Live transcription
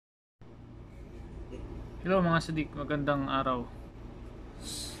Hello mga Sadik, magandang araw.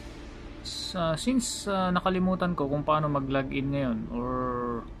 Since nakalimutan ko kung paano mag-login ngayon or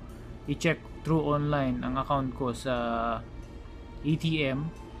i-check through online ang account ko sa ATM,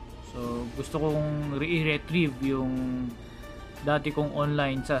 so gusto kong i-retrieve yung dati kong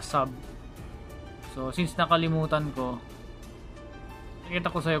online sa Sabb. So since nakalimutan ko,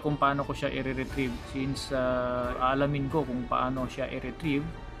 nakita ko sa'yo kung paano ko siya i-retrieve since alamin ko kung paano siya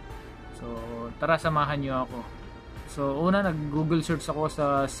i-retrieve. So tara, samahan nyo ako. So una, nag-Google search ako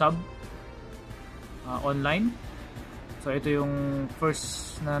sa Sabb online. So ito yung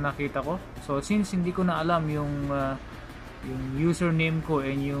first na nakita ko. So since hindi ko na alam yung username ko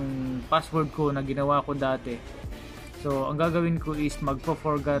and yung password ko na ginawa ko dati, so ang gagawin ko is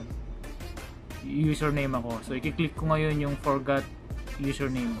magpo-forgot username ako. So i-click ko ngayon yung forgot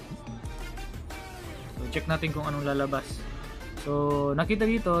username. So check natin kung anong lalabas. So nakita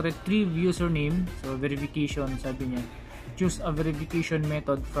dito, retrieve username. So verification, sabi niya. Choose a verification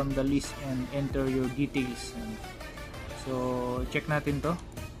method from the list and enter your details. So check natin to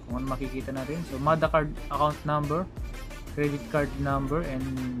kung ano makikita natin. So MADA card account number, credit card number, and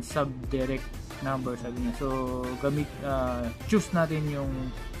subdirect number, sabi niya. So choose natin yung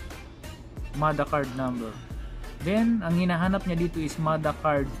MADA card number. Then ang hinahanap niya dito is MADA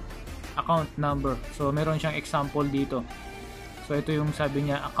card account number. So meron siyang example dito. So ito yung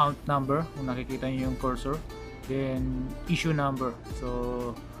sabi niya, account number, kung nakikita niyo yung cursor. Then issue number. So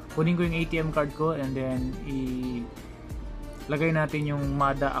kunin ko yung ATM card ko and then ilagay natin yung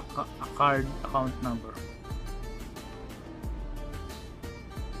MADA card account number.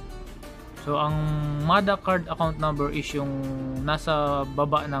 So ang MADA card account number is yung nasa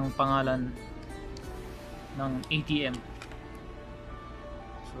baba ng pangalan ng ATM.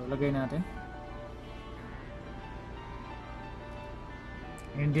 So lagay natin.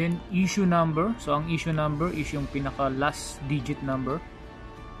 And then issue number. So ang issue number is yung pinaka last digit number.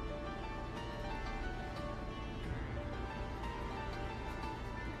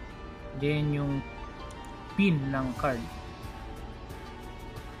 Then yung PIN ng card.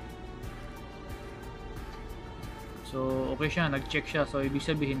 So okay siya, nag-check siya. So ibig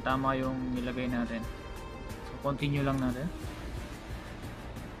sabihin tama yung nilagay natin. So continue lang natin.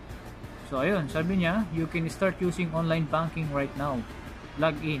 So ayun, sabi niya, you can start using online banking right now.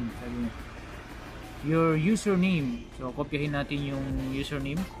 Log in, sabi niya. Your username. So kopyahin natin yung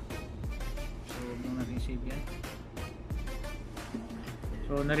username. So huwag natin save yan.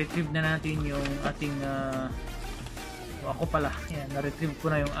 So na-retrieve na natin yung ating ako pala, yan, na-retrieve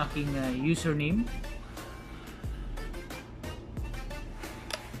ko na yung aking username.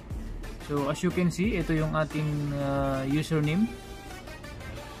 So as you can see, ito yung ating username.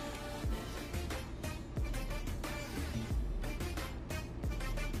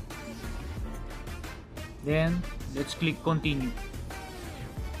 Then let's click continue.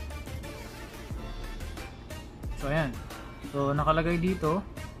 So ayan. So nakalagay dito,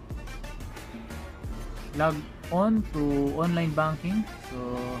 log on to online banking. So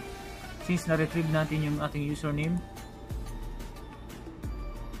since na-retrieve natin yung ating username,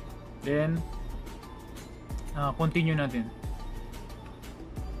 then continue natin.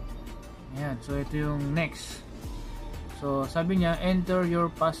 Ayan. So ito yung next. So sabi niya, enter your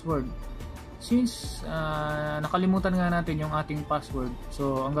password. Since nakalimutan nga natin yung ating password,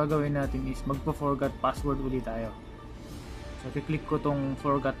 so ang gagawin natin is magpo-forgot password ulit tayo. So i-click ko tong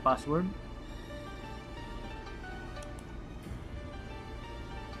forgot password.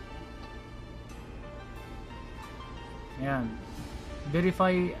 Ayan.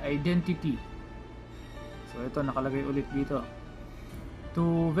 Verify identity. So ito nakalagay ulit dito.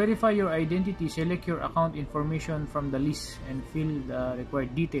 To verify your identity, select your account information from the list and fill the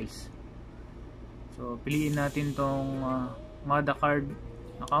required details. So piliin natin tong MADA card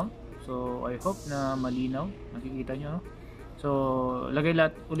account. So I hope na malinaw, nakikita nyo. So lagay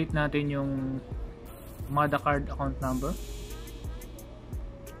ulit natin yung MADA card account number.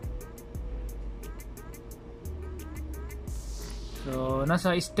 So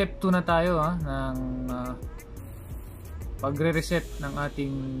nasa step 2 na tayo ng pagre-reset ng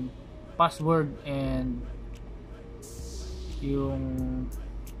ating password and yung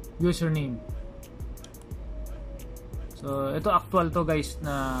username. So ito actual to guys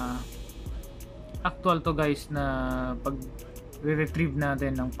na pag re-retrieve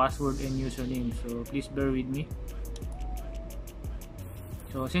natin ng password and username. So please bear with me.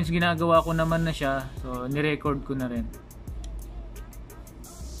 So since ginagawa ko naman na siya, so ni-record ko na rin.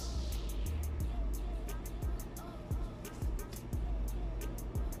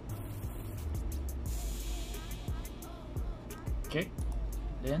 Okay.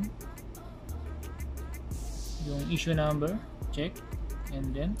 Then yung issue number, check,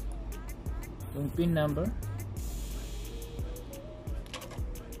 and then yung PIN number,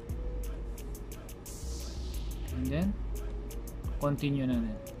 and then continue na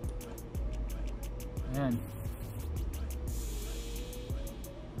din. Ayan.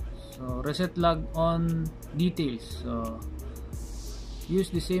 So reset log on details. So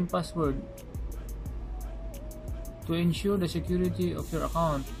use the same password. To ensure the security of your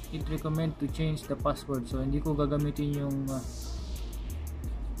account, it recommend to change the password. So hindi ko gagamitin yung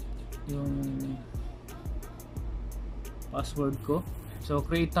password ko. So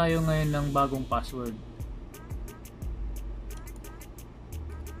create tayo ngayon ng bagong password.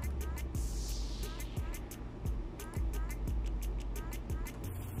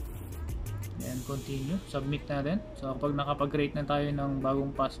 And continue, submit natin. So kapag nakapag-create na tayo ng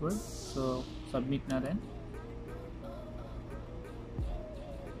bagong password, so submit natin.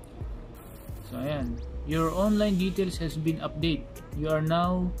 So ayan, your online details has been updated. You are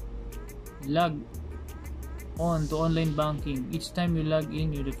now logged on to online banking. Each time you log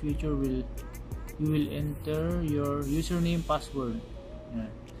in the future you will enter your username, password.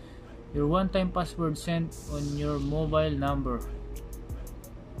 Ayan. Your one-time password sent on your mobile number.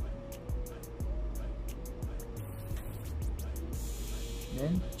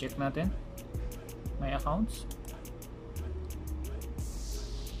 Then check natin my accounts.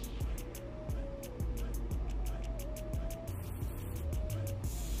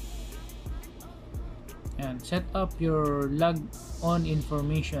 And set up your log on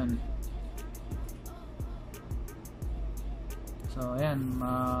information. So ayan,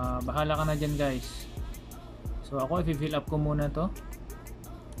 bahala ka na dyan guys. So ako i-fill up ko muna to.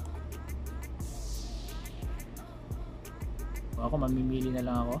 So ako mamimili na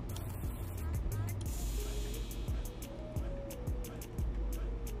lang ako.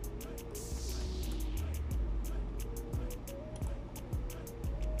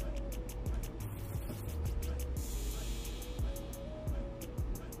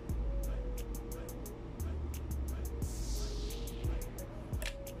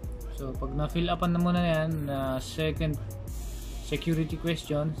 So pag na-fill upan na muna yan, second security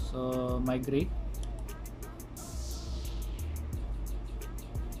question, so migrate.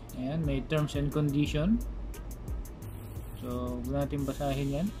 Ayan, may terms and condition. So huwag natin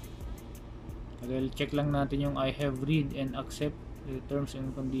basahin yan. Dahil check lang natin yung I have read and accept the terms and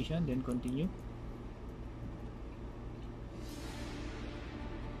condition, then continue.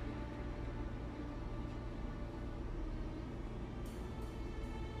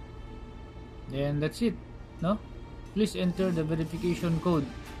 Then that's it, no? Please enter the verification code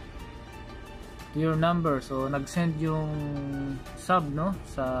to your number. So nag-send yung sub, no,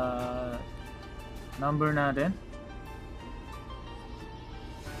 sa number natin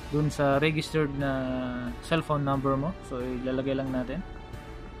dun sa registered na cellphone number mo. So ilalagay lang natin.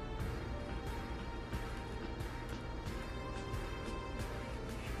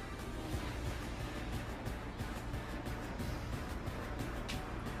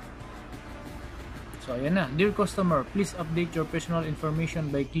 So ayan na, dear customer, please update your personal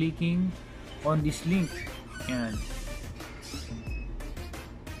information by clicking on this link. Ayan.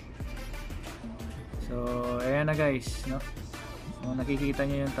 So ayan na guys, no? So nakikita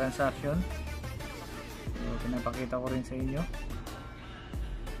nyo yung transaction. So pinapakita ko rin sa inyo.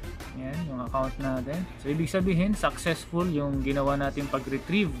 Ayan, yung account natin. So ibig sabihin, successful yung ginawa natin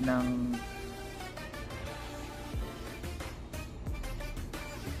pag-retrieve ng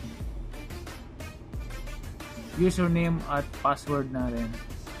username at password natin.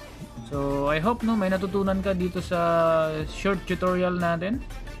 So I hope no may natutunan ka dito sa short tutorial natin,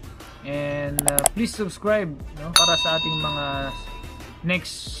 and please subscribe, no, para sa ating mga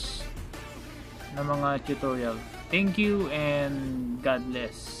next na mga tutorial. Thank you and God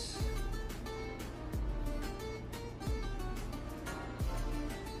bless.